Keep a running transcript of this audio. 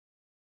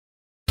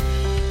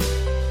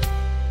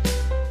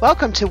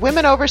Welcome to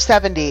Women Over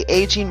 70,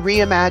 Aging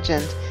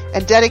Reimagined,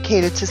 and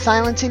dedicated to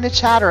silencing the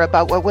chatter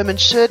about what women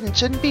should and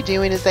shouldn't be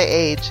doing as they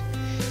age.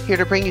 Here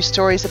to bring you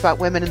stories about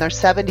women in their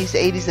 70s,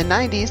 80s, and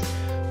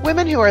 90s,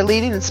 women who are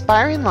leading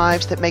inspiring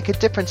lives that make a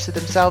difference to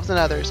themselves and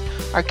others,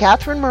 are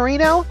Catherine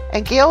Marino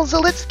and Gail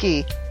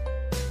Zalitsky.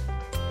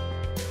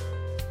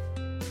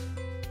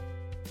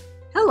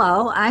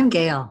 Hello, I'm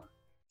Gail.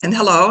 And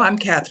hello, I'm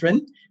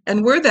Catherine.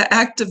 And we're the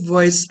active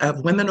voice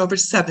of Women Over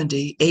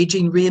 70,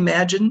 Aging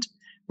Reimagined.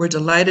 We're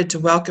delighted to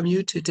welcome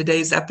you to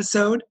today's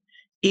episode.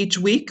 Each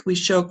week, we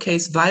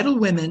showcase vital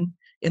women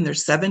in their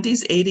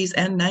 70s, 80s,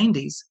 and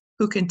 90s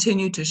who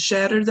continue to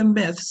shatter the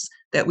myths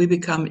that we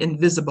become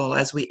invisible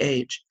as we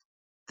age.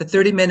 The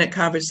 30-minute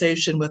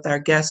conversation with our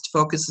guest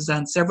focuses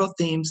on several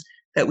themes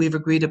that we've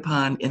agreed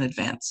upon in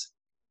advance.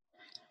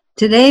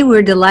 Today,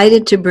 we're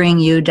delighted to bring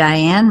you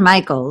Diane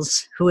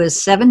Michaels, who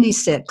is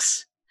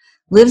 76,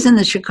 lives in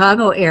the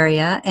Chicago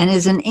area, and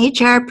is an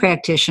HR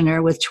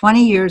practitioner with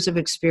 20 years of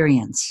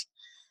experience.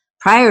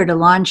 Prior to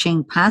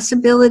launching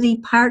Possibility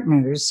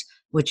Partners,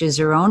 which is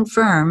her own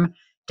firm,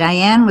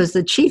 Diane was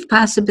the Chief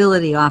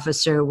Possibility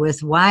Officer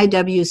with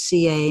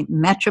YWCA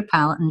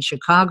Metropolitan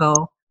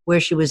Chicago, where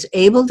she was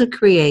able to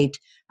create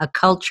a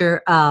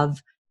culture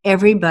of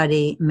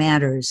everybody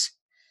matters.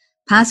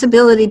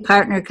 Possibility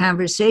Partner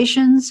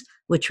Conversations,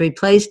 which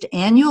replaced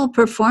annual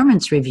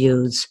performance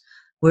reviews,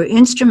 were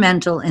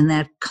instrumental in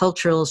that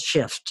cultural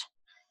shift.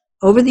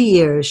 Over the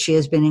years, she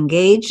has been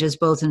engaged as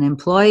both an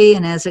employee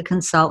and as a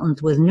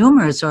consultant with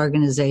numerous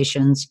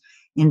organizations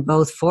in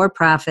both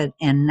for-profit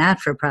and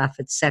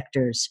not-for-profit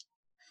sectors.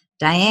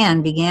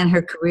 Diane began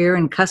her career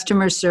in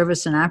customer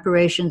service and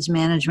operations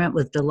management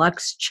with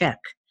Deluxe Check.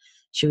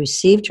 She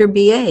received her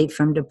BA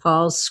from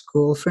DePaul's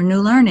School for New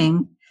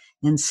Learning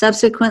and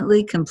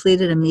subsequently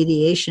completed a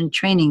mediation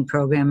training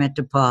program at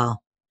DePaul.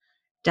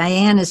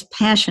 Diane is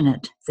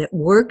passionate that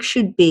work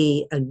should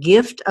be a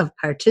gift of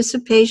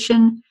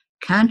participation,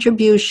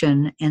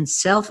 contribution, and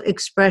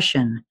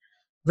self-expression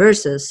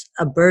versus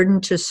a burden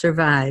to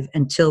survive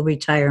until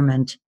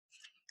retirement.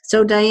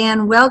 So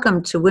Diane,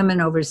 welcome to Women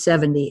Over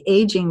 70,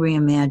 Aging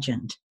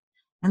Reimagined.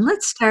 And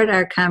let's start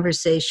our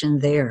conversation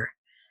there.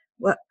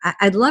 Well,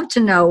 I'd love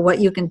to know what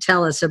you can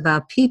tell us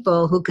about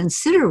people who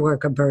consider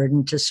work a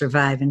burden to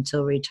survive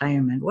until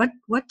retirement.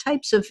 What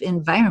types of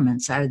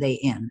environments are they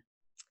in?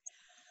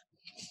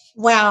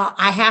 Well,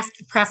 I have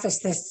to preface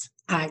this,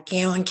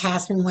 Gail and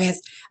Catherine, with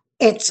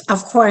it's,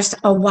 of course,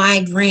 a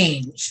wide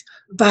range.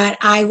 But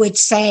I would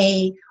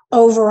say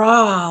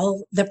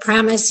overall, the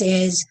premise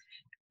is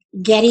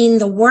getting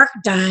the work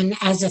done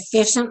as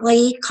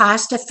efficiently,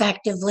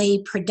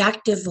 cost-effectively,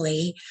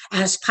 productively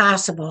as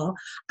possible,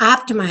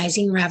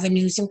 optimizing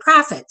revenues and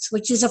profits,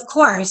 which is, of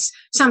course,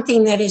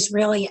 something that is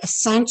really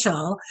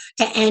essential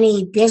to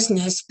any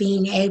business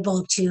being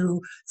able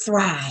to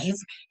thrive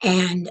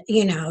and,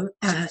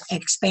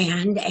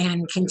 expand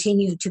and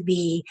continue to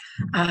be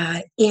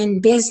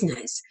in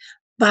business.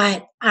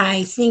 But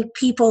I think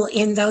people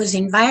in those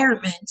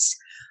environments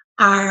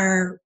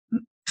are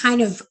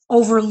kind of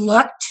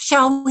overlooked,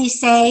 shall we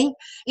say,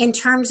 in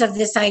terms of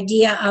this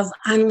idea of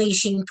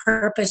unleashing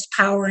purpose,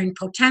 power, and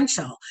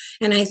potential.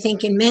 And I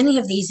think in many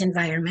of these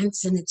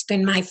environments, and it's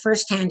been my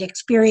firsthand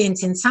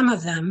experience in some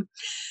of them,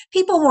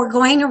 people were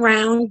going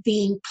around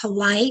being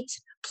polite,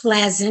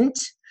 pleasant,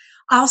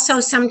 also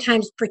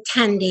sometimes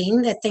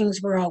pretending that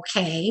things were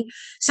okay,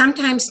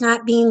 sometimes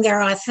not being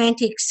their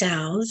authentic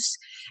selves,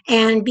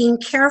 and being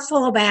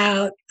careful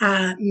about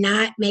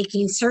not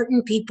making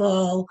certain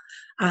people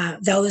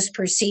those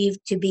perceived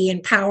to be in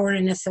power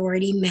and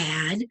authority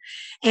mad.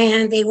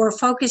 And they were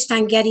focused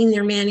on getting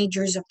their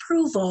manager's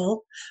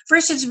approval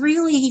versus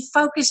really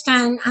focused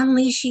on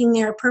unleashing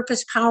their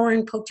purpose, power,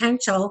 and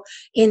potential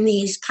in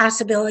these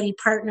possibility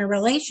partner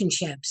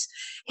relationships.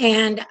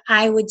 And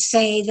I would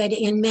say that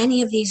in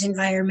many of these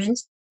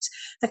environments,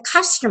 the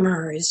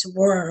customers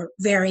were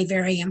very,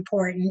 very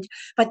important,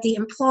 but the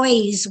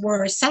employees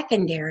were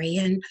secondary.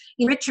 And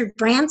Richard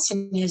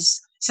Branson is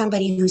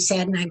somebody who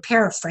said, and I'm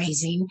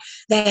paraphrasing,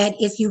 that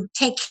if you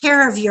take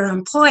care of your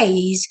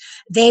employees,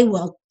 they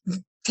will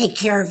take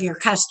care of your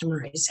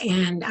customers.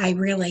 And I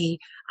really,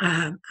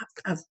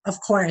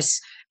 of course,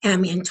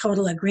 am in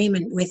total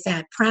agreement with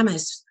that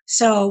premise.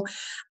 So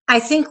I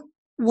think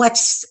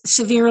what's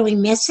severely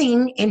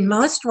missing in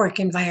most work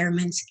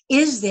environments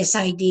is this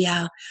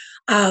idea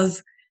of,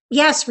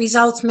 yes,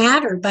 results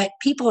matter, but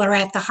people are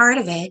at the heart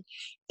of it.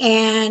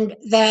 And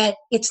that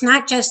it's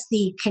not just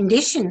the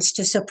conditions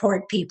to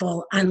support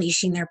people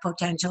unleashing their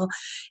potential,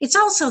 it's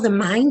also the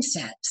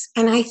mindsets.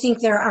 And I think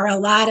there are a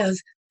lot of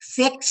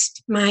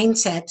fixed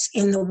mindsets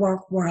in the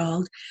work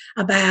world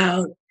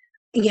about,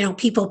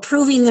 people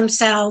proving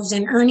themselves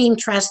and earning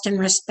trust and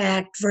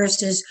respect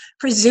versus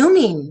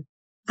presuming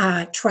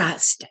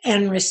trust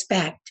and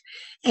respect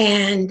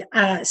and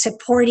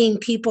supporting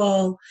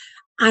people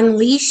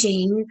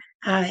unleashing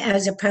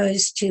as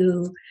opposed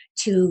to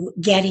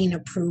getting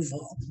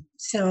approval.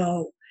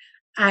 So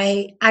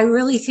I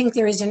really think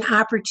there is an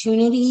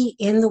opportunity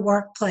in the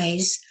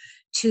workplace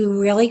to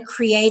really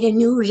create a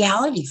new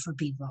reality for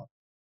people.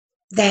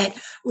 that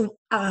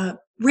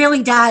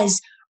really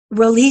does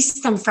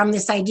release them from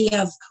this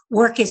idea of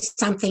work is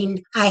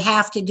something I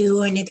have to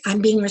do and I'm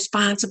being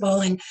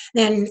responsible. And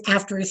then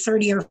after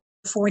 30 or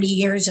 40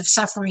 years of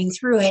suffering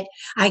through it,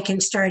 I can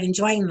start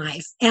enjoying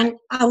life. And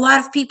a lot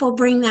of people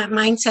bring that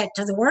mindset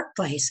to the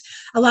workplace.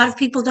 A lot of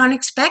people don't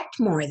expect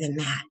more than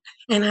that.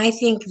 And I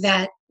think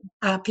that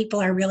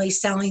people are really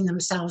selling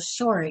themselves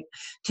short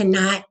to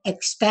not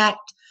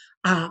expect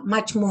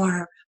much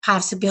more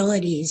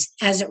possibilities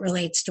as it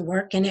relates to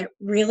work. And it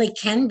really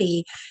can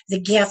be the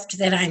gift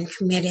that I'm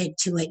committed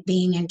to it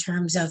being in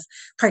terms of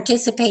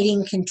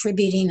participating,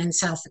 contributing, and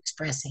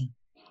self-expressing.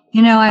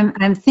 You know,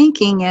 I'm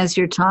thinking as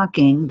you're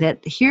talking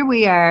that here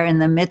we are in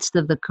the midst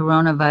of the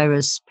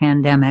coronavirus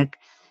pandemic,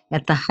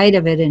 at the height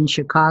of it in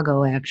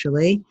Chicago,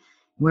 actually,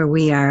 where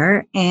we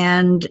are.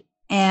 And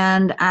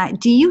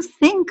do you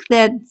think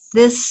that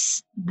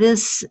this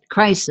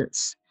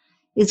crisis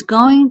is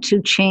going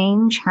to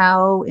change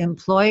how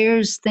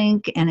employers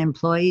think and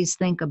employees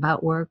think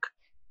about work?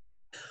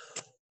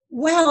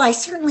 Well, I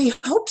certainly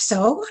hope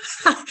so.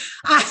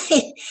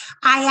 I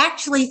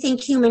actually think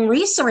human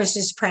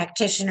resources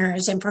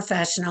practitioners and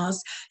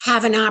professionals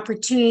have an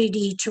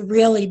opportunity to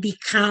really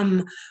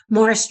become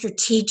more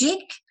strategic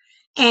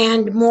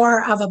and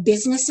more of a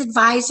business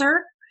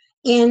advisor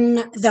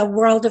in the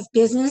world of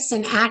business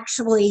and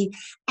actually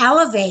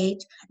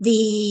elevate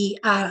the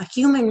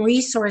human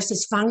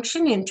resources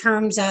function in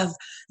terms of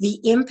the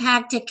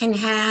impact it can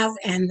have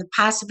and the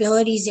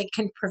possibilities it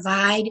can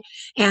provide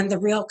and the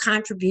real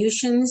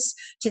contributions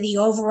to the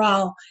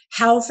overall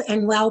health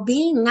and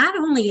well-being, not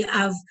only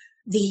of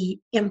the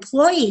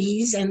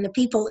employees and the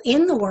people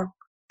in the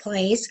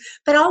workplace,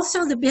 but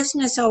also the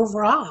business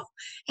overall.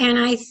 And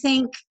I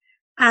think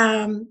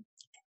I'm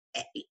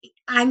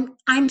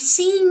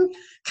seeing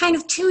kind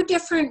of two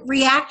different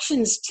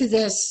reactions to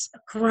this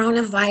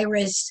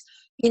coronavirus,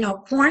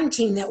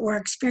 quarantine that we're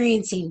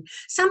experiencing.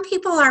 Some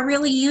people are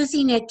really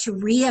using it to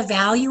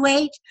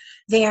reevaluate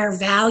their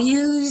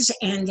values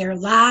and their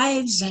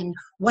lives and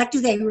what do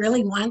they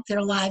really want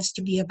their lives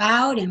to be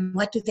about and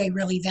what do they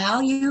really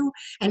value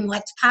and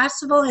what's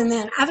possible. And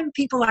then other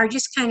people are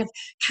just kind of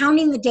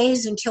counting the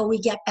days until we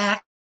get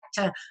back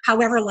to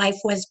however life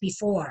was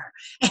before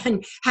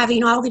and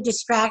having all the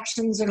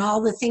distractions and all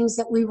the things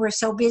that we were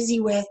so busy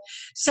with.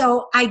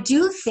 So I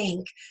do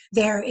think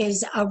there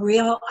is a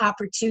real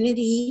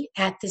opportunity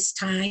at this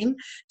time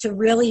to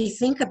really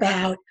think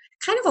about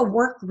kind of a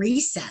work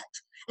reset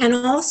and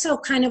also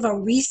kind of a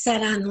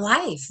reset on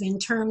life in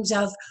terms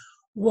of,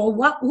 well,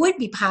 what would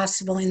be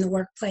possible in the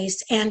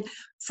workplace? And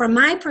from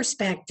my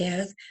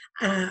perspective,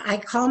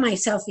 I call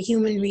myself a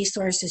human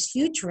resources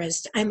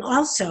futurist. I'm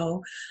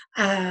also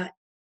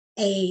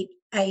a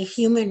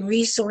human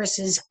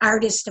resources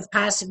artist of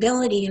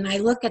possibility, and I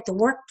look at the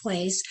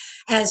workplace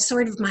as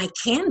sort of my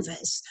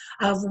canvas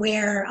of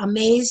where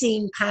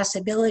amazing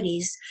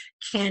possibilities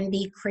can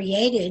be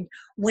created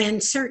when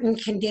certain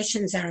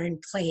conditions are in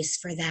place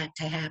for that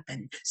to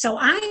happen. So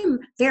I'm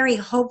very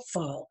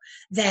hopeful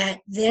that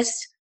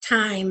this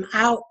time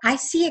out, I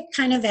see it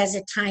kind of as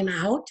a time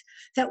out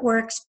that we're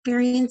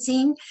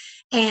experiencing,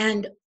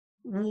 and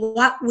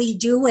what we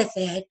do with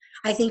it,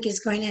 I think, is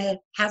going to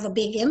have a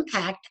big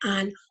impact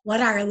on what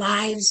our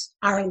lives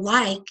are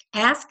like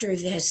after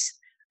this.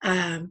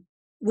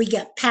 We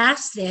get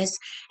past this.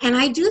 And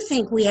I do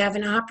think we have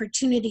an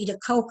opportunity to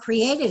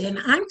co-create it. And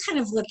I'm kind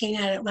of looking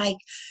at it like,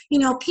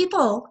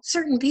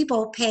 certain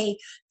people pay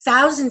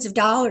thousands of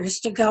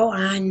dollars to go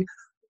on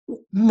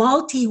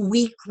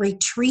multi-week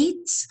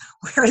retreats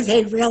where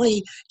they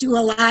really do a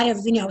lot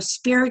of,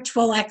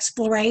 spiritual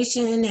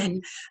exploration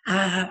and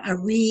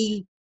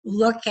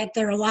look at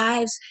their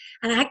lives.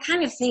 And I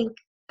kind of think,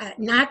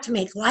 not to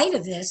make light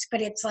of this,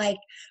 but it's like,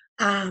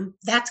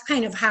 that's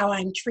kind of how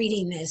I'm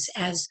treating this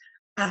as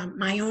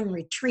my own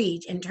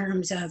retreat in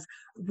terms of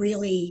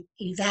really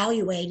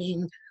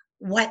evaluating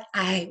what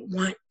I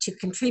want to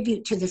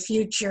contribute to the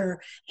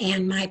future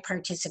and my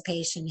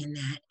participation in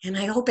that. And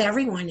I hope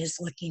everyone is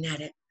looking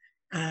at it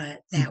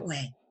that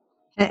way.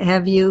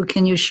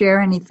 Can you share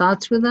any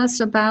thoughts with us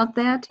about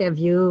that? Have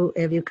you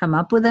come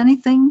up with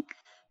anything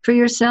for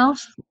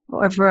yourself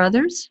or for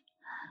others?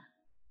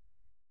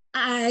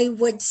 I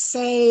would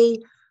say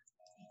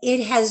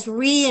it has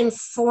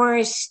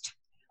reinforced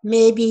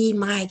maybe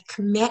my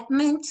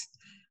commitment,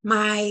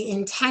 my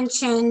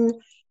intention,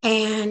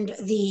 and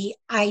the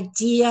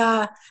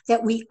idea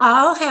that we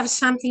all have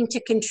something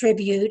to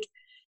contribute.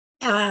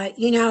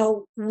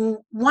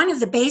 One of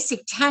the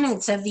basic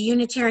tenets of the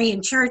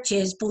Unitarian Church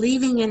is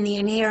believing in the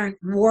inherent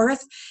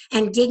worth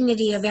and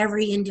dignity of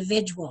every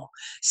individual.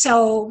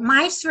 So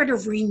my sort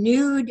of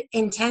renewed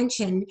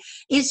intention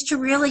is to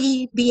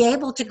really be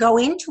able to go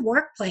into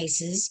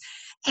workplaces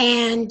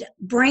and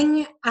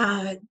bring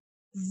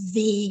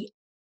the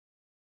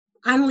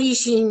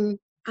unleashing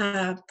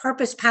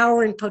purpose,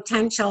 power, and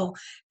potential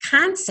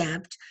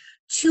concept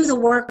to the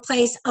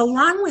workplace,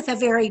 along with a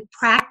very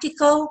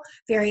practical,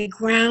 very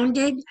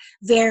grounded,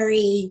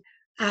 very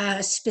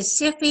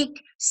specific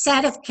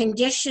set of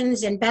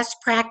conditions and best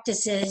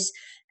practices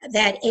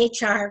that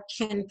HR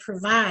can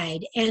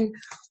provide. And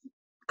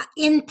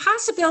in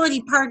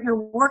possibility partner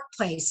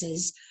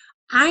workplaces,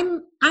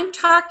 I'm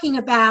talking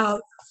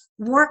about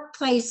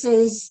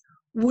workplaces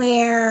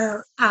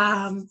where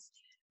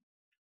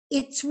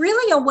it's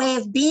really a way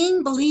of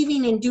being,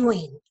 believing, and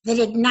doing that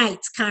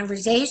ignites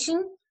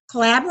conversation,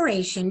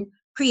 collaboration,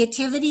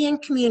 creativity,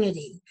 and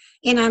community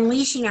in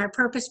unleashing our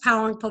purpose,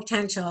 power, and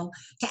potential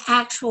to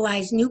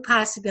actualize new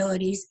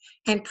possibilities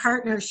and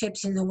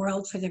partnerships in the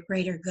world for the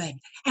greater good.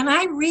 And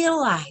I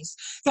realize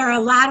there are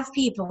a lot of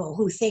people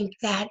who think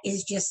that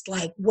is just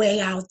like way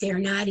out there,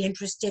 not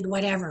interested,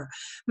 whatever.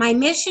 My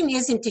mission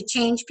isn't to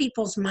change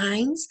people's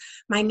minds.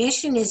 My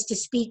mission is to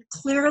speak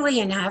clearly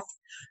enough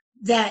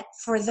that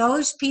for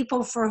those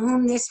people for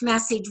whom this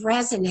message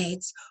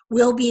resonates,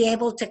 we'll be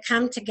able to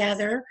come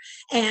together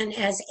and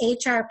as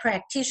HR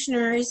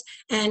practitioners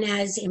and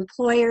as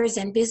employers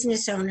and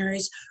business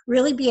owners,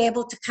 really be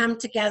able to come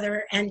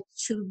together and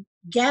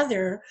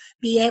together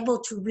be able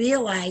to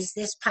realize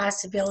this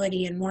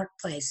possibility in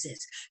workplaces.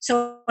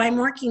 So I'm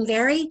working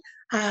very,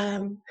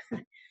 I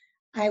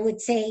would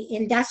say,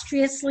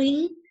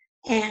 industriously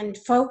and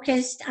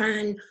focused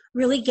on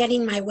really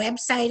getting my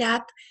website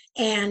up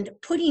and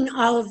putting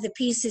all of the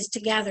pieces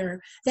together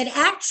that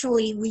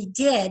actually we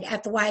did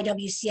at the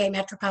YWCA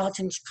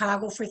Metropolitan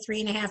Chicago for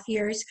 3.5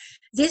 years.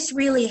 This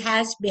really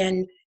has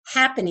been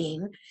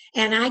happening,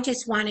 and I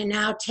just want to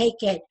now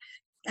take it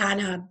on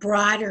a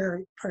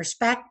broader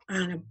perspective,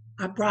 on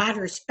a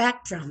broader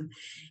spectrum.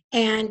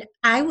 And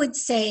I would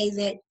say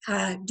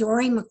that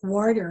Dory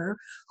McWhorter,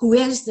 who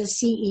is the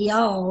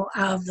CEO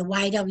of the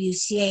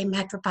YWCA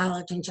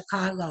Metropolitan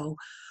Chicago,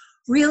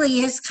 really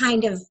is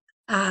kind of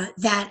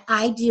that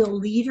ideal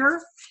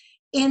leader,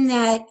 in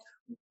that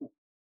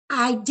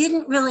I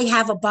didn't really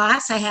have a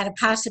boss. I had a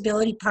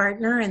possibility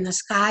partner, and the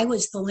sky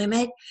was the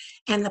limit,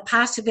 and the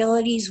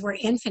possibilities were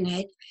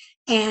infinite.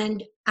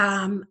 And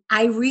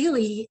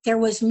there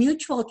was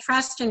mutual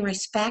trust and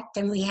respect,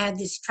 and we had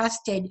this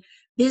trusted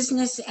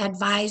business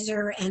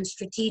advisor and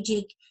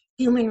strategic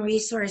human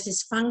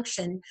resources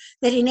function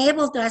that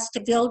enabled us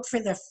to build for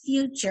the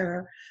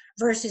future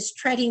versus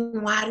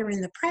treading water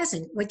in the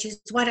present, which is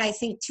what I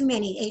think too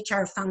many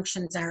HR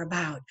functions are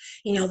about.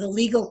 You know, the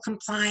legal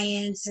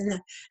compliance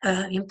and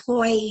the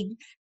employee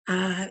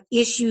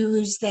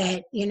issues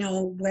that, you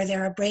know, where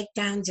there are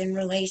breakdowns in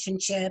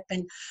relationship,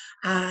 and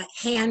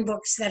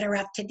handbooks that are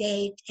up to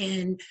date.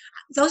 And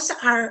those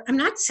are, I'm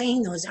not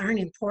saying those aren't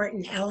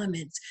important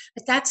elements,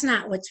 but that's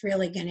not what's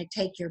really going to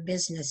take your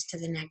business to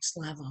the next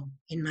level,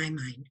 in my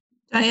mind.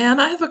 Diane,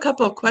 I have a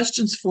couple of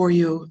questions for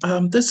you.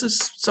 This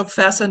is so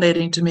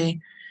fascinating to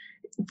me.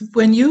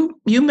 When you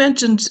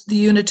mentioned the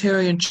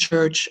Unitarian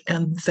Church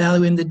and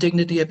valuing the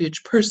dignity of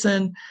each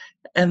person,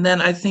 and then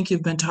I think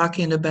you've been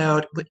talking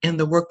about in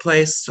the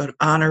workplace, sort of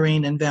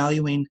honoring and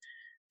valuing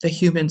the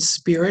human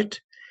spirit.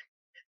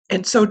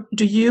 And so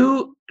do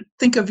you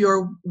think of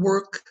your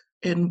work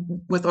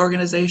with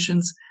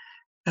organizations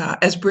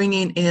as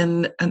bringing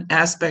in an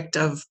aspect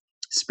of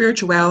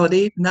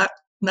spirituality, not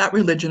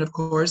religion, of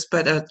course,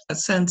 but a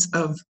sense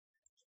of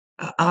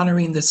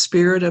honoring the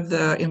spirit of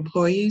the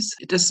employees?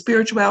 Does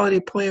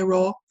spirituality play a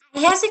role? I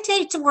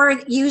hesitate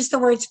to use the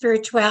word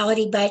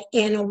spirituality, but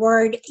in a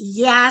word,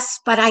 yes,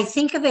 but I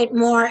think of it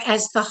more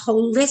as the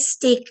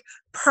holistic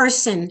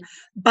person,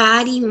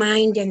 body,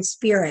 mind, and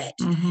spirit.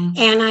 Mm-hmm.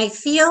 And I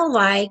feel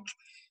like,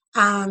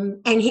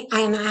 and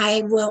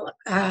I will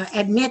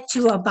admit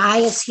to a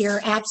bias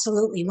here,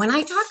 absolutely. When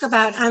I talk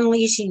about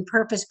unleashing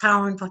purpose,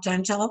 power, and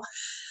potential,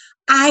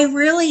 I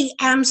really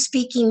am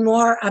speaking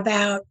more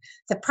about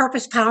the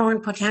purpose, power,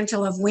 and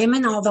potential of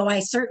women, although I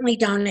certainly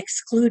don't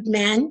exclude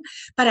men.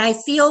 But I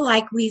feel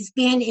like we've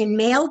been in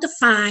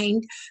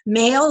male-defined,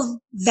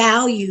 male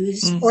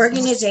values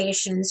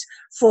organizations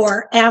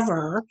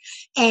forever.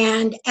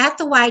 And at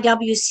the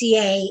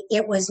YWCA,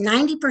 it was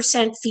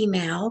 90%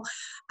 female,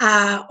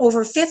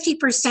 over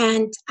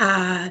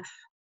 50%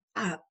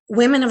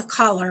 women of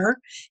color,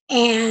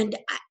 and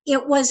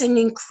it was an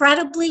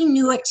incredibly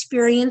new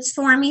experience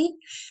for me.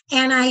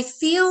 And I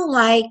feel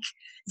like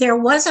there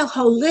was a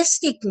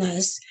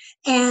holisticness,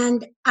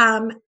 and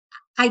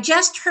I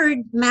just heard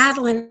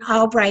Madeleine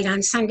Albright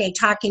on Sunday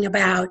talking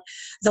about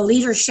the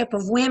leadership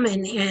of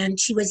women, and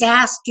she was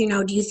asked, you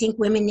know, do you think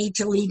women need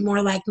to lead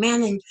more like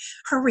men? And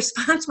her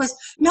response was,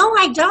 no,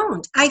 I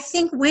don't. I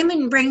think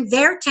women bring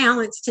their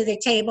talents to the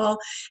table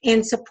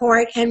and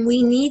support, and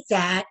we need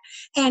that.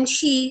 And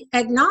she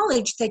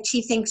acknowledged that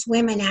she thinks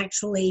women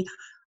actually,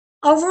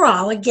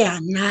 overall,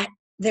 again,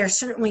 there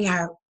certainly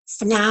are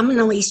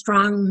phenomenally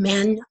strong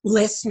men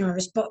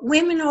listeners, but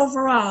women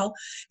overall,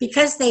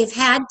 because they've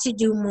had to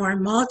do more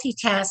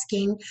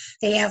multitasking,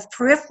 they have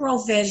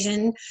peripheral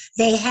vision,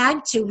 they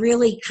had to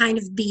really kind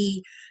of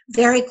be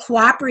very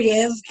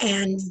cooperative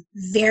and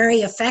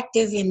very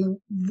effective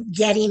in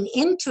getting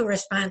into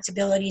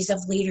responsibilities of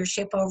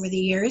leadership over the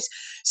years.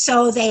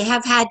 So they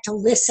have had to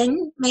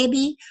listen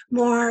maybe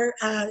more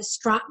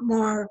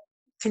more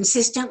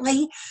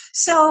consistently.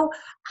 So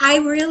I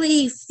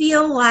really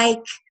feel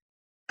like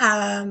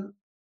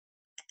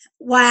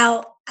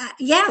while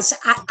Yes,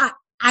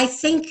 I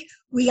think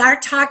we are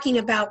talking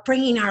about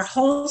bringing our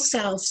whole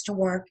selves to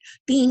work,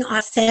 being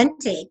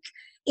authentic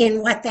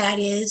in what that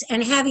is,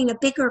 and having a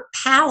bigger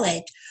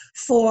palette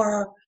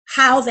for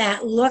how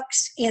that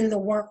looks in the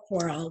work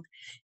world.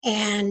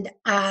 And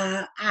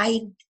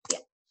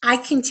I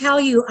can tell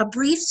you a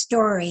brief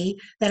story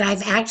that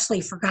I've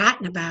actually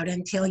forgotten about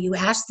until you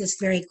asked this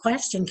very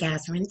question,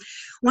 Catherine.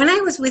 When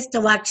I was with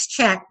Deluxe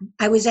Check,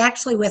 I was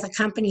actually with a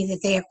company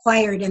that they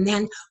acquired and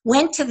then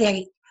went to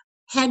the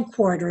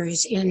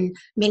headquarters in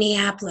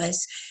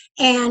Minneapolis.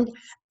 And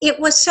it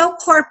was so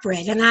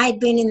corporate, and I had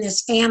been in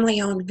this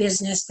family-owned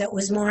business that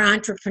was more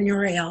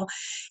entrepreneurial.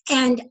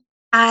 And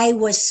I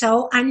was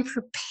so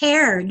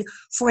unprepared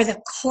for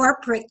the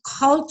corporate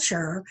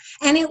culture,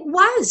 and it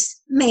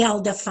was male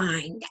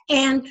defined.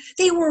 And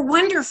they were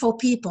wonderful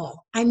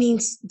people. I mean,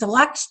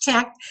 Deluxe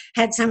Check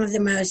had some of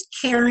the most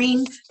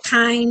caring,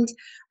 kind,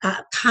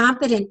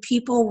 competent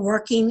people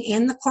working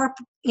in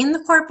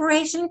the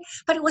corporation,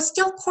 but it was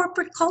still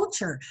corporate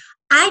culture.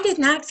 I did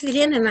not fit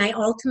in, and I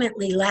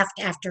ultimately left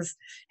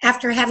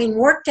after having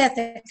worked at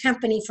the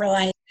company for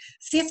like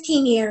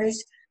 15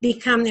 years,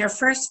 become their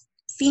first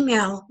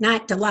female,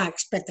 not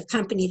Deluxe, but the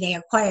company they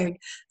acquired,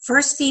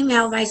 first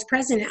female vice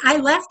president. I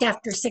left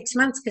after 6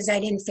 months because I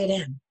didn't fit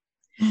in.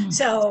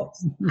 So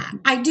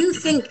I do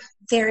think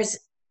there's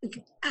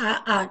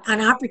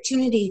an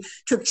opportunity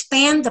to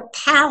expand the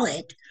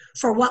palette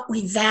for what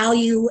we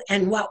value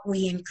and what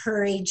we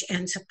encourage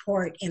and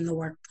support in the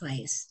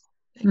workplace.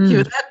 Thank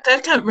you.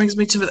 That kind of brings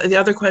me to the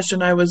other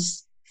question I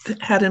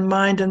had in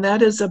mind, and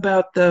that is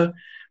about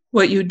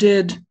what you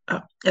did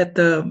at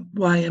the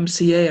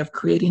YMCA of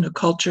creating a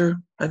culture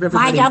of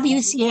everybody.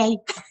 YWCA.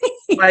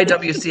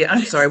 YWCA.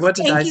 I'm sorry. What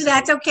did I say? Thank you.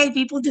 That's okay.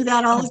 People do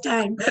that all the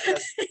time.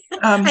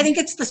 I think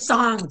it's the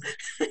song.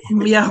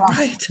 Yeah,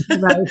 right.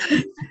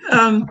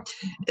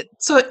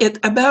 So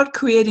about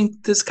creating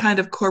this kind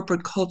of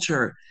corporate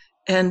culture,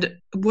 and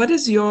what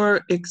is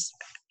your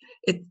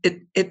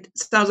it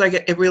sounds like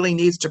it really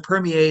needs to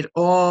permeate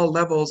all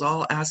levels,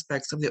 all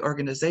aspects of the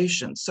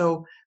organization.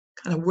 So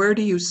kind of where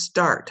do you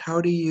start?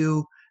 How do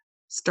you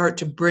start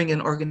to bring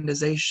an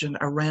organization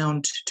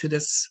around to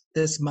this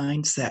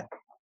mindset?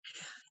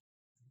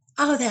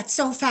 Oh, that's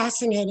so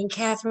fascinating,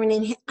 Catherine.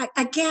 And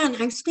again,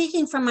 I'm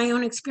speaking from my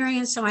own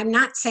experience, so I'm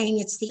not saying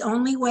it's the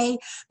only way,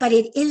 but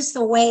it is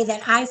the way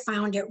that I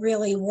found it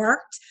really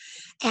worked.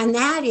 And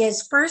that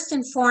is, first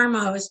and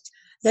foremost,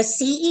 the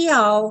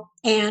CEO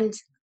and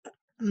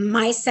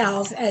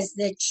myself as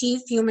the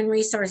Chief Human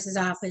Resources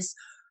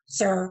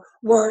Officer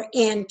were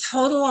in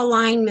total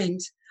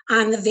alignment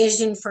on the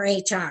vision for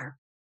HR.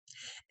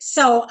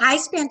 So I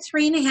spent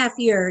 3.5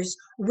 years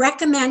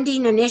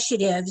recommending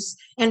initiatives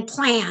and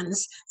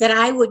plans that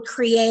I would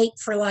create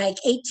for like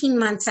 18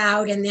 months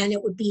out, and then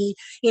it would be,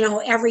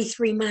 every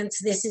 3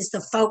 months, this is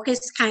the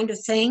focus kind of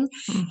thing.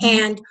 Mm-hmm.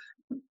 And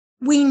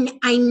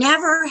I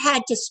never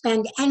had to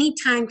spend any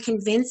time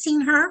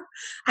convincing her.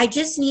 I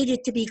just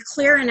needed to be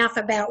clear enough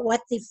about what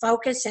the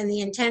focus and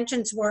the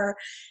intentions were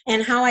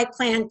and how I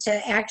planned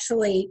to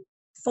actually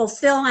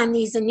fulfill on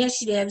these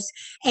initiatives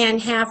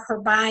and have her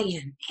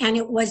buy-in. And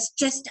it was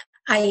just,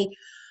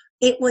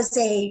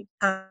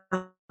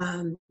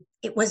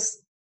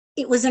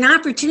 it was an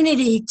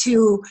opportunity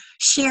to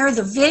share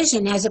the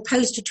vision as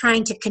opposed to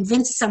trying to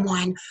convince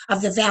someone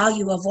of the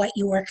value of what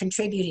you were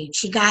contributing.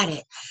 She got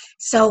it.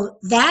 So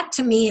that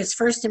to me is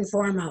first and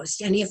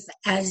foremost. And if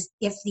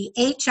the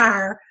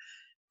HR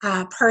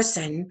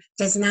person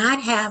does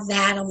not have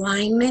that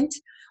alignment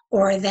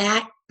or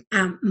that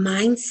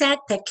mindset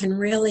that can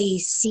really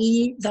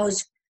see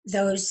those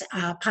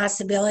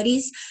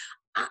possibilities,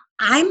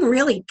 I'm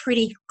really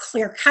pretty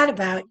clear cut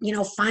about,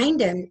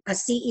 find a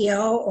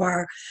CEO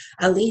or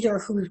a leader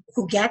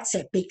who gets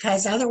it,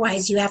 because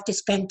otherwise you have to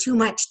spend too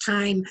much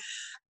time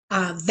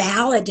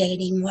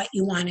validating what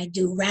you want to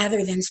do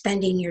rather than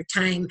spending your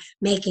time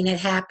making it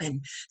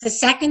happen. The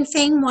second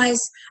thing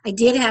was I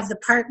did have the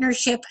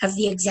partnership of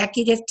the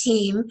executive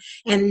team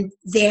and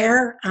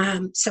their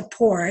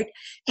support,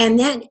 and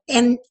then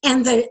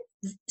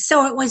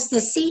so it was the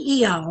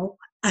CEO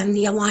and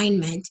the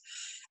alignment.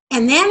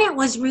 And then it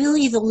was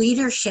really the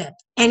leadership,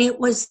 and it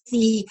was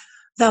the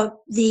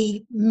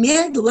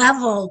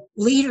mid-level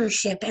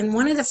leadership. And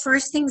one of the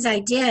first things I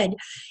did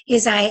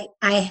is I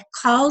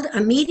called a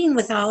meeting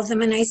with all of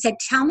them, and I said,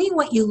 tell me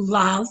what you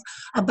love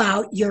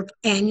about your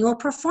annual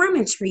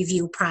performance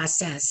review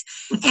process.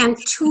 And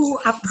to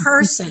a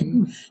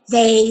person,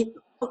 they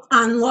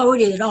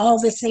unloaded all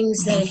the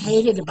things they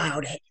hated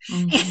about it.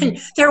 Mm-hmm. And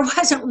there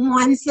wasn't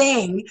one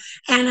thing.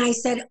 And I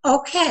said,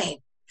 okay,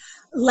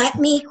 let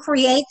me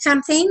create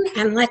something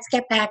and let's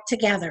get back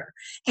together.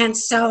 And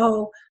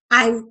so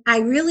I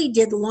really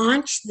did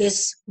launch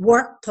this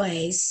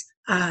workplace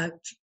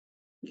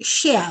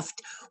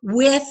shift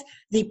with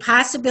the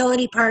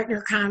possibility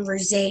partner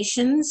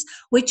conversations,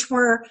 which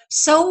were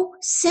so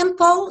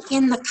simple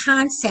in the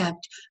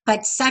concept,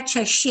 but such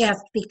a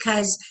shift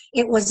because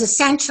it was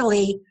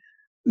essentially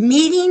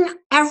meeting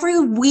every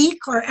week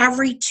or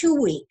every 2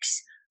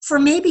 weeks for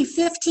maybe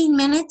 15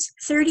 minutes,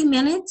 30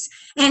 minutes.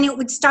 And it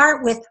would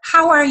start with,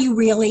 how are you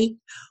really?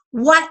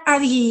 What are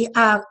the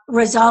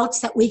results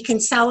that we can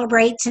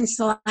celebrate since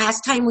the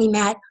last time we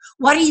met?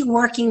 What are you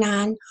working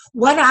on?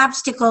 What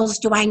obstacles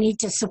do I need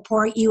to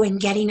support you in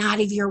getting out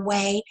of your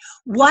way?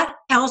 What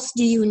else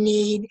do you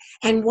need?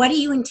 And what do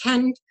you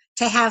intend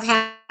to have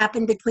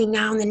happen between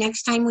now and the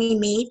next time we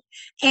meet?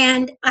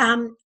 And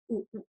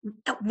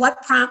what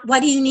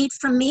do you need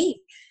from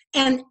me?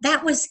 And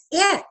that was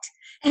it.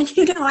 And,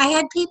 I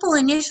had people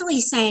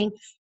initially saying,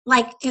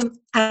 like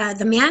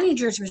the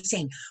managers were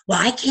saying,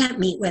 well, I can't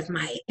meet with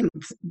my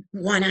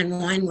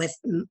one-on-one with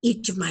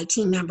each of my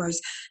team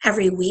members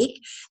every week.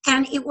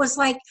 And it was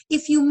like,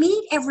 if you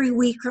meet every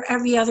week or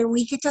every other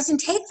week, it doesn't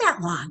take that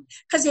long,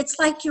 because it's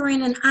like you're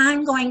in an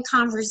ongoing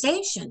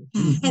conversation.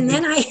 Mm-hmm. And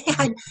then I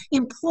had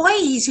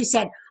employees who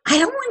said, I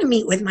don't want to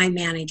meet with my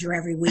manager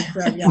every week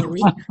or every other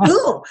week.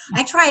 Ooh,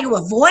 I try to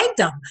avoid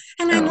them.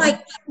 And I'm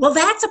like, well,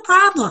 that's a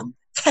problem.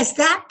 Because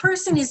that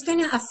person is going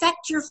to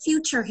affect your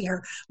future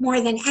here more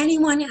than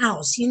anyone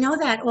else. You know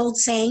that old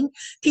saying,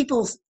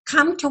 people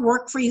come to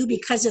work for you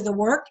because of the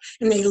work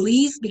and they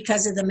leave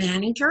because of the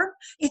manager?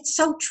 It's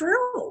so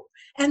true.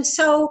 And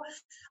so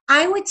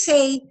I would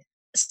say,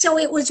 so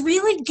it was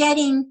really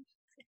getting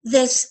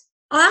this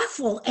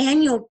awful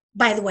annual,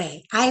 by the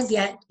way, I've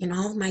yet in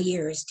all of my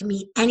years to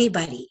meet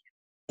anybody,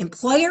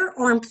 employer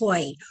or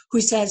employee, who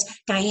says,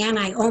 Diane,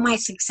 I owe my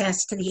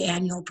success to the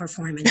annual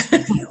performance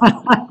review.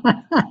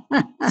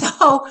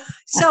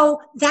 So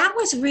that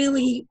was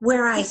really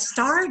where I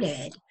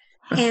started.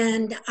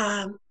 And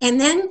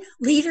then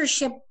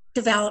leadership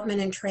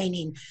development and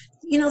training,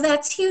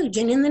 that's huge.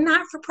 And in the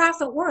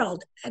not-for-profit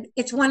world,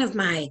 it's one of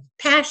my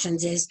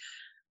passions is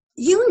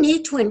you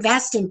need to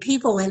invest in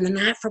people in the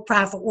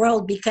not-for-profit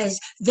world, because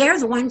they're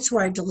the ones who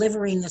are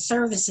delivering the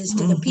services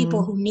to the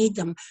people who need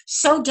them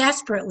so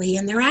desperately,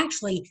 and they're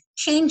actually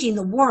changing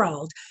the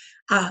world.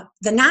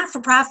 The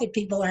not-for-profit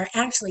people are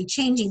actually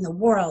changing the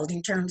world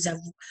in terms of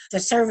the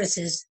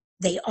services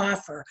they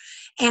offer.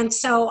 And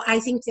so I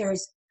think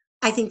there's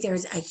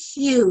a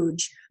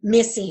huge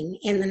missing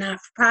in the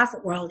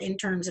not-for-profit world in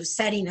terms of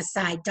setting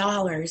aside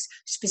dollars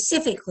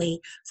specifically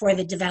for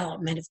the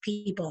development of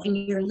people. And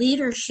your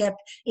leadership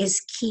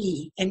is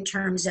key in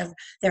terms of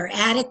their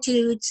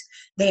attitudes,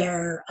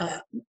 their,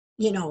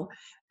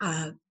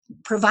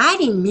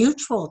 providing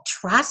mutual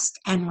trust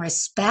and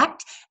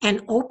respect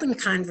and open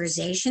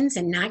conversations,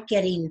 and not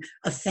getting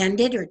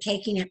offended or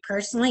taking it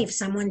personally. If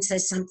someone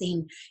says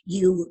something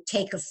you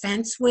take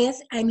offense with,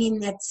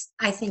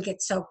 I think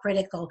it's so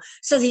critical.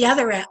 So the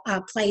other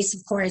place,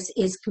 of course,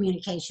 is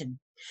communication.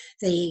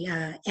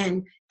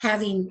 And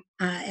having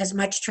as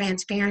much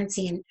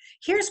transparency. And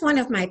here's one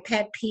of my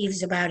pet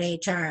peeves about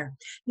HR.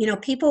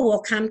 People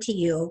will come to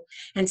you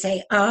and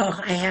say, oh,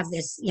 I have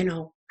this,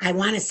 I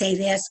want to say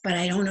this, but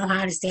I don't know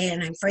how to say it,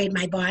 and I'm afraid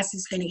my boss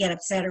is going to get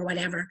upset or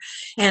whatever.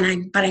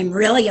 But I'm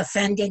really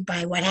offended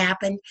by what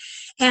happened.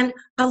 And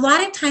a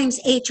lot of times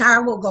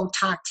HR will go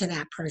talk to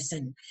that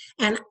person.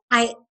 And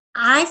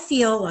I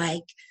feel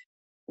like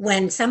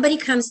when somebody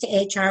comes to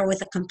HR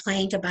with a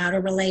complaint about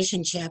a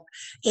relationship,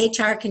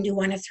 HR can do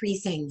one of three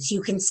things.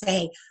 You can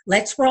say,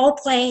 let's role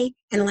play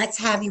and let's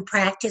have you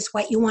practice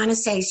what you want to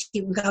say, so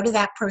you can go to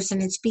that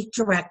person and speak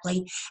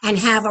directly and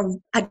have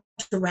a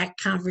direct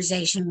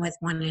conversation with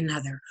one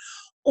another.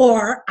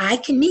 Or I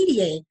can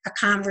mediate a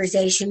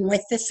conversation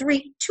with the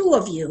two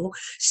of you,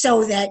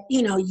 so that,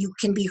 you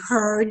can be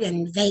heard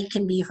and they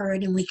can be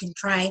heard, and we can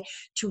try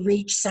to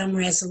reach some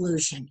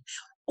resolution.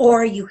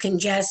 Or you can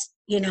just,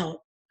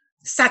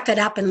 suck it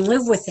up and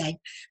live with it.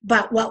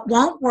 But what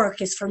won't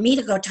work is for me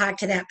to go talk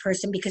to that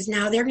person, because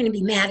now they're going to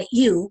be mad at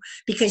you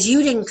because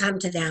you didn't come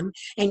to them,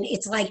 and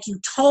it's like you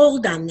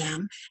told on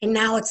them, and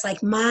now it's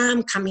like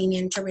mom coming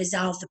in to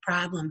resolve the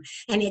problem.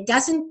 And it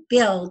doesn't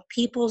build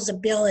people's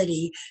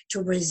ability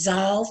to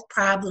resolve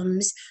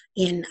problems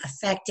in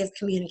effective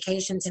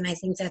communications, and I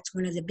think that's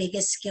one of the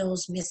biggest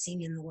skills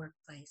missing in the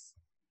workplace.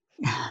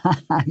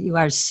 You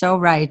are so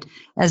right.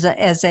 As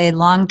a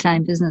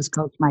longtime business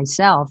coach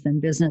myself and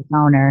business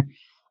owner,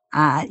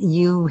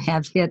 you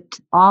have hit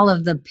all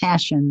of the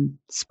passion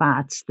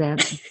spots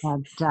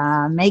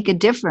that make a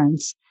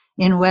difference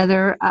in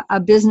whether a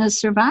business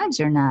survives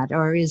or not,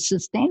 or is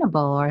sustainable,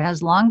 or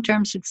has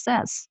long-term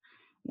success.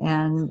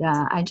 And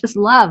I just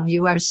love,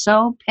 you are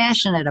so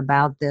passionate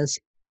about this,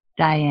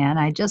 Diane.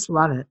 I just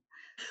love it.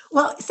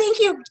 Well, thank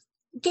you.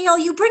 Gail,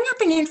 you bring up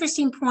an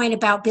interesting point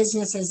about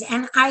businesses,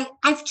 and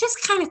I've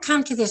just kind of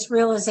come to this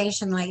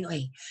realization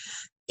lately.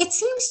 It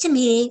seems to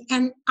me,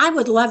 and I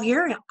would love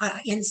your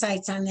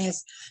insights on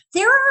this,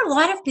 there are a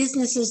lot of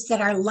businesses that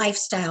are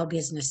lifestyle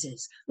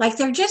businesses. Like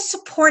they're just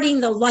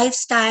supporting the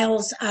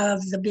lifestyles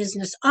of the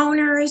business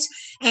owners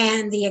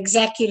and the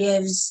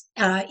executives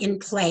in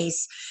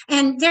place.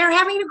 And they're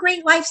having a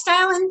great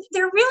lifestyle, and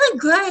they're really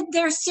good.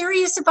 They're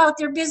serious about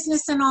their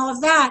business and all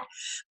of that.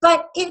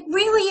 But it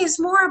really is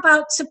more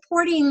about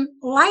supporting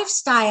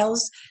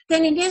lifestyles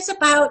than it is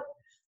about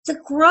the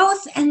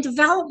growth and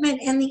development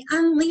and the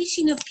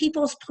unleashing of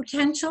people's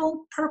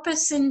potential,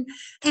 purpose, and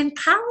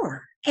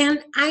power.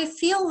 And I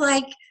feel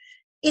like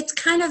it's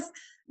kind of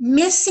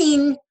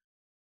missing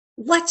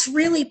what's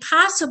really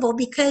possible,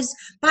 because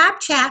Bob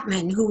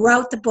Chapman, who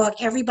wrote the book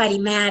Everybody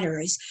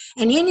Matters,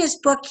 and in his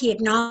book he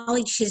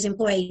acknowledged his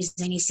employees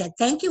and he said,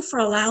 "Thank you for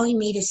allowing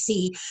me to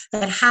see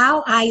that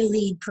how I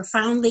lead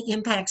profoundly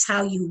impacts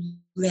how you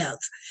live."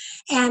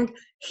 And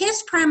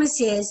his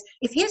premise is,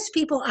 if his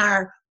people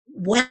are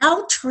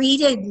well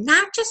treated,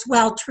 not just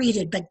well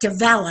treated, but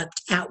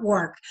developed at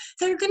work,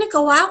 they're going to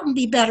go out and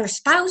be better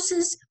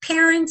spouses,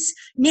 parents,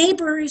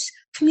 neighbors,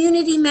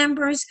 community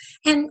members,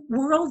 and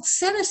world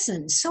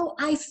citizens. So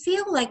I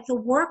feel like the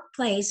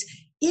workplace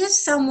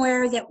is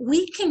somewhere that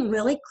we can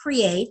really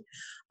create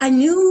a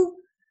new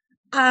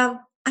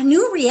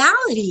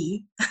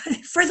reality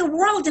for the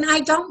world. And I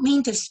don't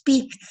mean to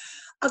speak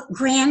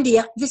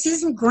grandiose. This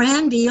isn't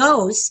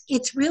grandiose.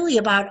 It's really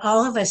about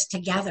all of us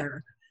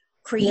together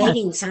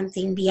creating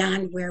something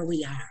beyond where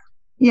we are.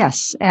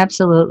 Yes,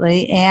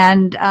 absolutely.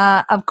 And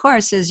of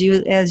course, as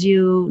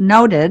you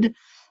noted,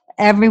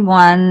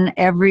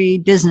 every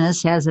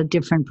business has a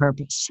different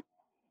purpose.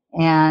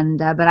 And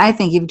but I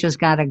think you've just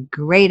got a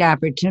great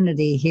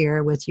opportunity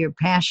here with your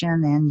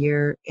passion and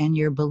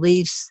your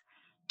beliefs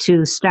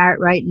to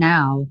start right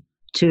now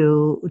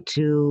to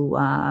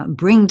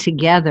bring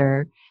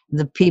together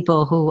the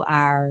people who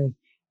are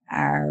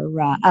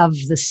of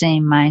the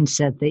same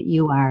mindset that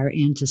you are,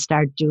 and to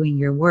start doing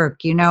your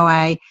work. You know,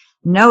 I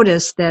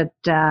noticed that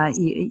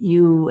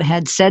you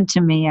had said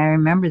to me, I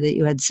remember that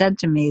you had said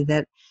to me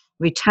that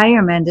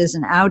retirement is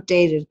an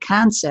outdated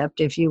concept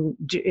if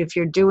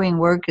you're doing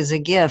work as a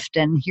gift.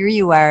 And here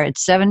you are at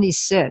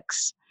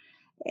 76,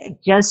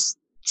 just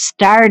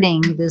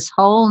starting this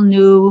whole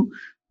new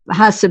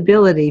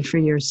possibility for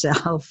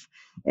yourself.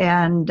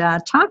 And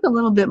talk a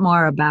little bit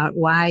more about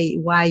why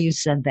you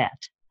said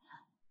that.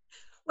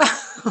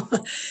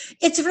 Well,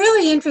 it's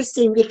really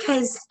interesting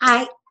because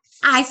I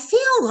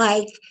feel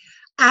like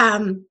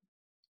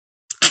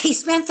I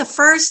spent the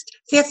first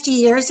 50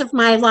 years of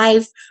my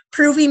life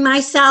proving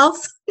myself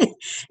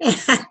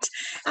and,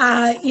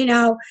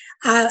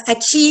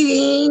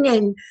 achieving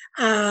and,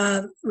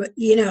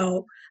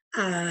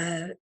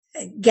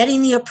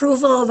 getting the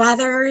approval of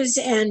others.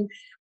 And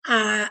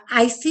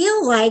I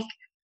feel like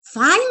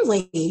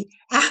finally,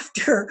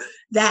 after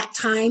that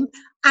time,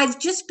 I've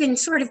just been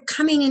sort of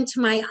coming into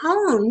my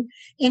own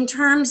in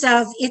terms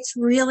of it's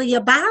really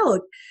about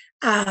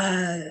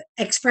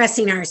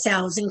expressing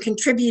ourselves and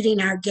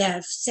contributing our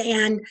gifts.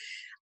 And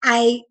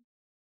I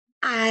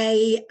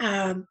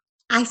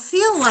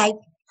feel like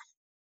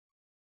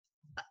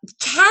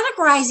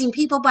categorizing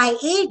people by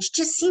age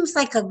just seems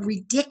like a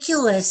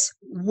ridiculous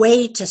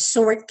way to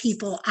sort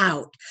people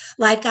out.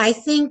 Like, I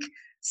think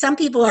some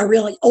people are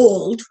really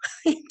old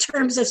in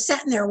terms of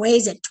setting their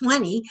ways at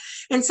 20,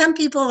 and some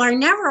people are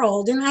never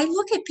old. And I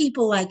look at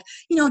people like,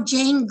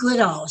 Jane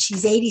Goodall,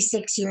 she's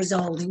 86 years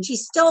old, and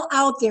she's still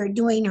out there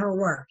doing her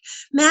work.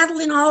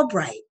 Madeleine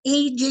Albright,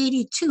 age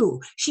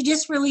 82. She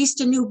just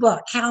released a new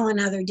book, Hell and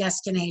Other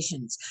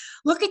Destinations.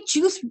 Look at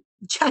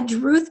Judge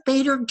Ruth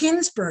Bader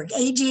Ginsburg,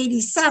 age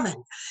 87.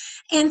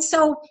 And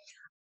so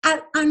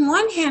on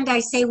one hand, I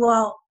say,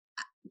 well,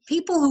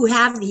 people who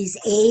have these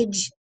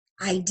age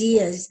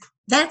ideas,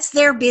 that's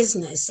their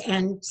business.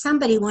 And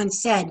somebody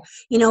once said,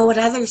 what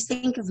others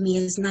think of me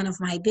is none of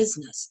my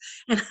business.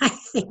 And I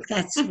think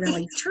that's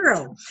really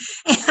true.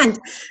 And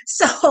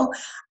so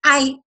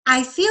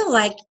I feel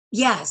like,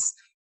 yes,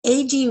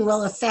 aging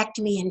will affect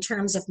me in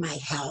terms of my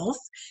health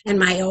and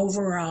my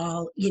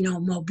overall,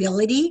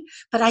 mobility.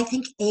 But I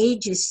think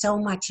age is so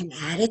much an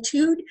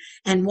attitude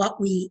and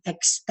what we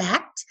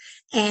expect.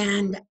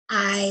 And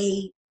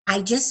I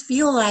just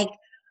feel like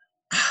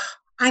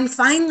I'm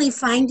finally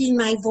finding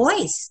my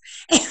voice.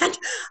 And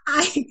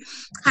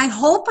I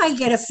hope I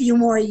get a few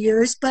more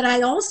years, but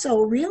I also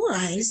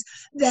realize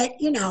that,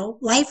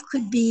 life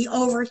could be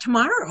over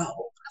tomorrow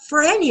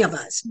for any of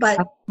us.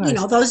 But,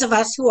 those of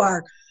us who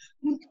are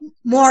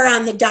more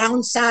on the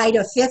downside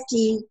of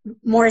 50,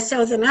 more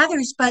so than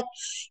others. But,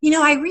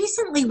 I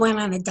recently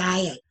went on a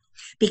diet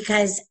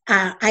because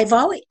I'd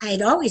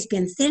always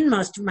been thin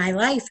most of my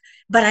life,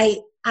 but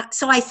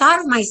so I thought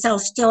of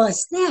myself still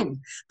as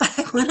thin, but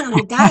I went on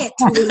a diet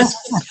to lose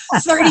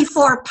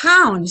 34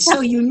 pounds.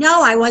 So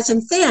I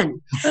wasn't thin.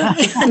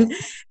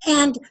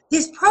 And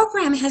this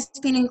program has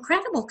been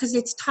incredible because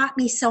it's taught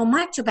me so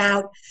much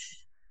about,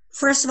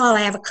 first of all,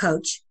 I have a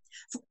coach.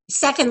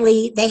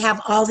 Secondly, they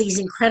have all these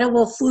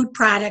incredible food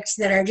products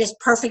that are just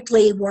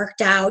perfectly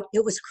worked out.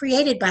 It was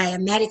created by a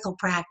medical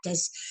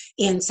practice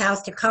in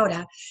South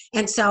Dakota.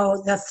 And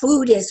so the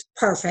food is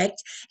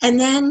perfect. And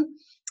then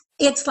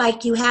it's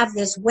like you have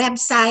this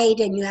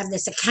website and you have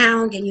this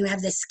account and you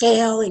have this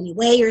scale and you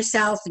weigh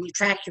yourself and you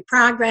track your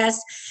progress.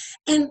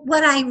 And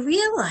what I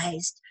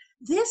realized,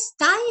 this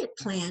diet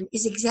plan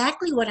is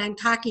exactly what I'm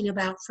talking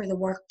about for the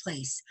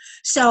workplace.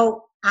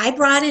 So I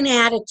brought an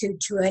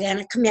attitude to it and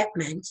a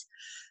commitment,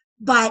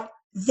 but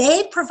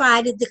they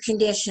provided the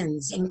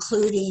conditions,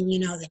 including,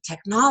 the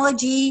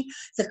technology,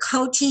 the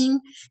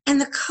coaching,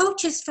 and the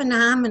coach is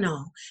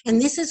phenomenal.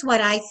 And this is what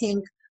I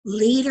think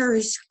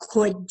leaders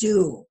could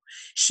do.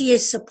 She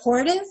is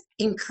supportive,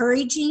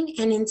 encouraging,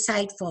 and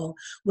insightful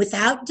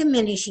without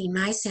diminishing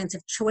my sense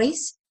of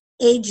choice,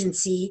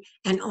 agency,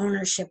 and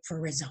ownership for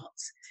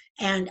results.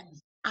 And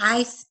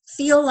I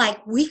feel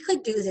like we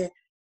could do the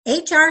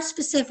HR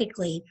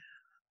specifically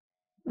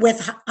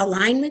with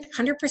alignment,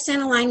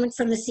 100% alignment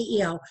from the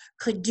CEO,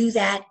 could do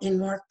that in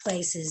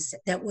workplaces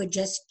that would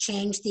just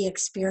change the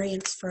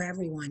experience for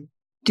everyone.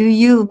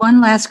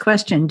 One last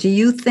question, do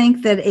you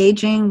think that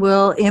aging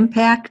will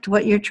impact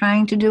what you're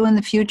trying to do in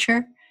the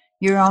future?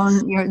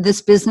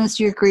 This business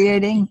you're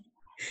creating?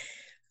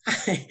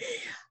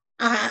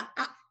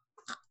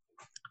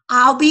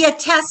 I'll be a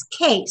test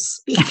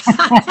case because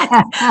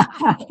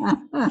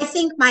I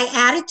think my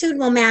attitude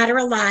will matter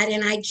a lot.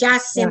 And I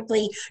just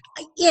simply,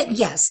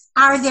 yes,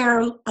 are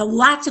there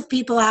lots of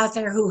people out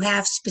there who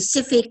have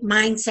specific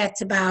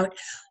mindsets about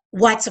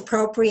what's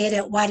appropriate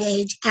at what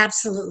age?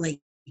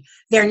 Absolutely.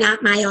 They're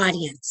not my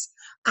audience.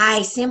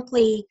 I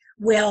simply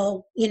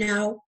will,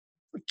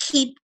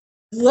 keep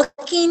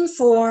looking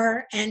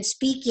for and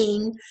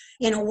speaking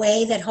in a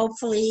way that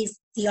hopefully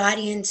the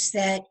audience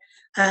that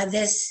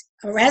this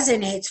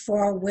resonates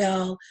for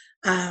will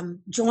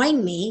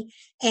join me.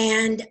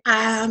 And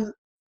I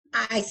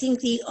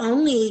think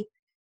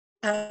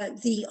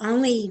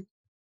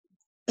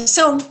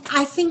so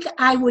I think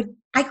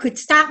I could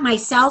stop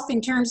myself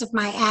in terms of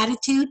my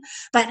attitude,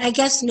 but I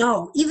guess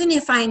no, even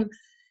if I'm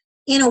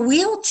in a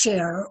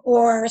wheelchair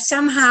or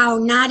somehow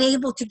not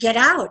able to get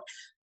out,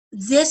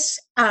 this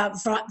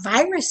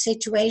virus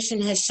situation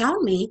has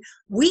shown me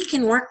we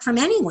can work from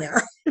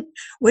anywhere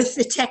with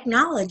the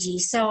technology.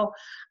 So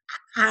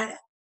I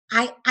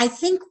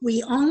think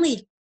we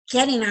only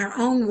get in our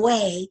own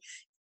way,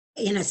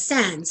 in a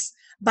sense,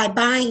 by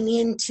buying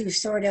into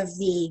sort of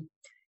the,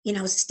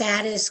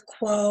 status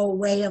quo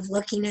way of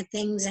looking at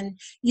things. And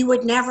you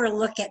would never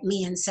look at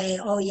me and say,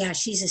 oh yeah,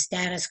 she's a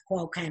status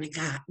quo kind of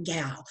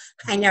gal.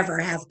 I never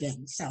have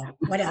been. So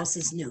what else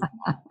is new?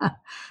 I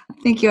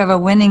think you have a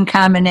winning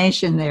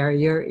combination there,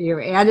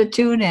 your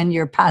attitude and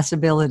your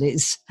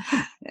possibilities.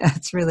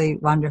 That's really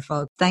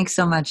wonderful. Thanks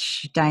so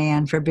much,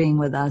 Diane, for being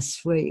with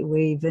us.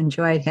 We've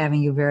enjoyed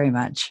having you very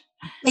much.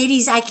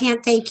 Ladies, I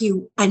can't thank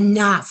you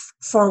enough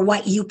for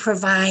what you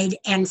provide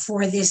and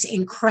for this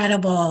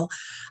incredible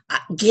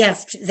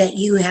gift that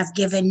you have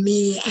given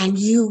me. And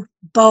you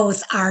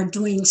both are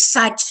doing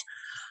such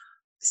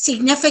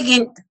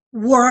significant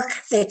work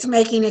that's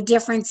making a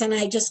difference. And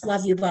I just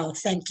love you both.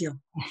 Thank you.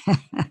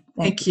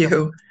 Thank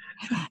you.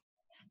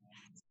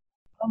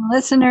 And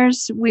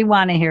listeners, we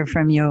want to hear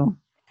from you,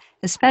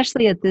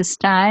 especially at this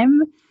time.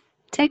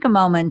 Take a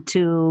moment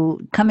to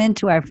come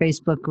into our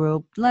Facebook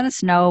group. Let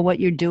us know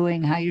what you're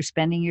doing, how you're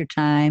spending your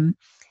time,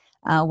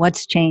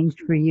 what's changed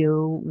for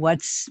you,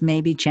 what's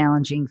maybe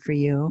challenging for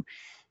you.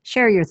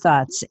 Share your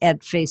thoughts at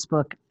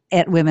Facebook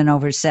at Women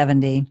Over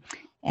 70.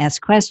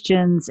 Ask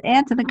questions,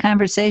 add to the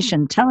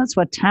conversation. Tell us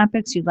what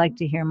topics you'd like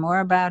to hear more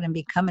about and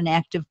become an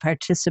active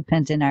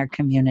participant in our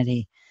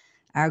community.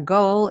 Our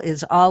goal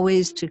is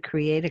always to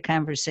create a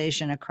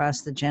conversation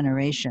across the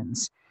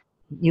generations.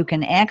 You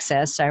can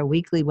access our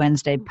weekly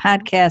Wednesday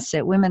podcasts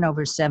at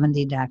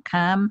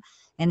womenover70.com.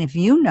 And if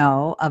you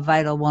know a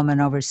vital woman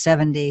over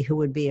 70 who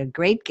would be a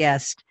great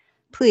guest,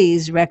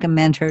 please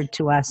recommend her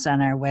to us on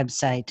our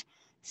website.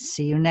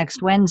 See you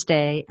next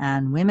Wednesday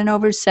on Women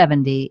Over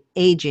 70,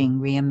 Aging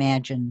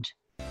Reimagined.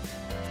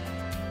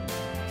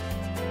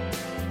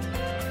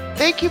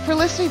 Thank you for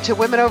listening to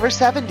Women Over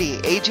 70,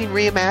 Aging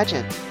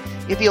Reimagined.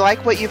 If you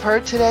like what you've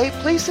heard today,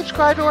 please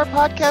subscribe to our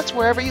podcast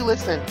wherever you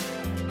listen.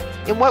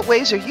 In what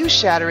ways are you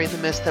shattering the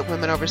myth that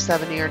women over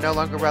 70 are no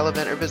longer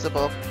relevant or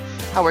visible?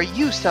 How are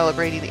you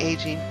celebrating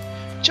aging?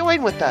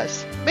 Join with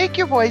us. Make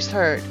your voice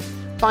heard.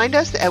 Find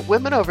us at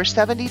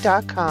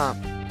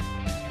womenover70.com.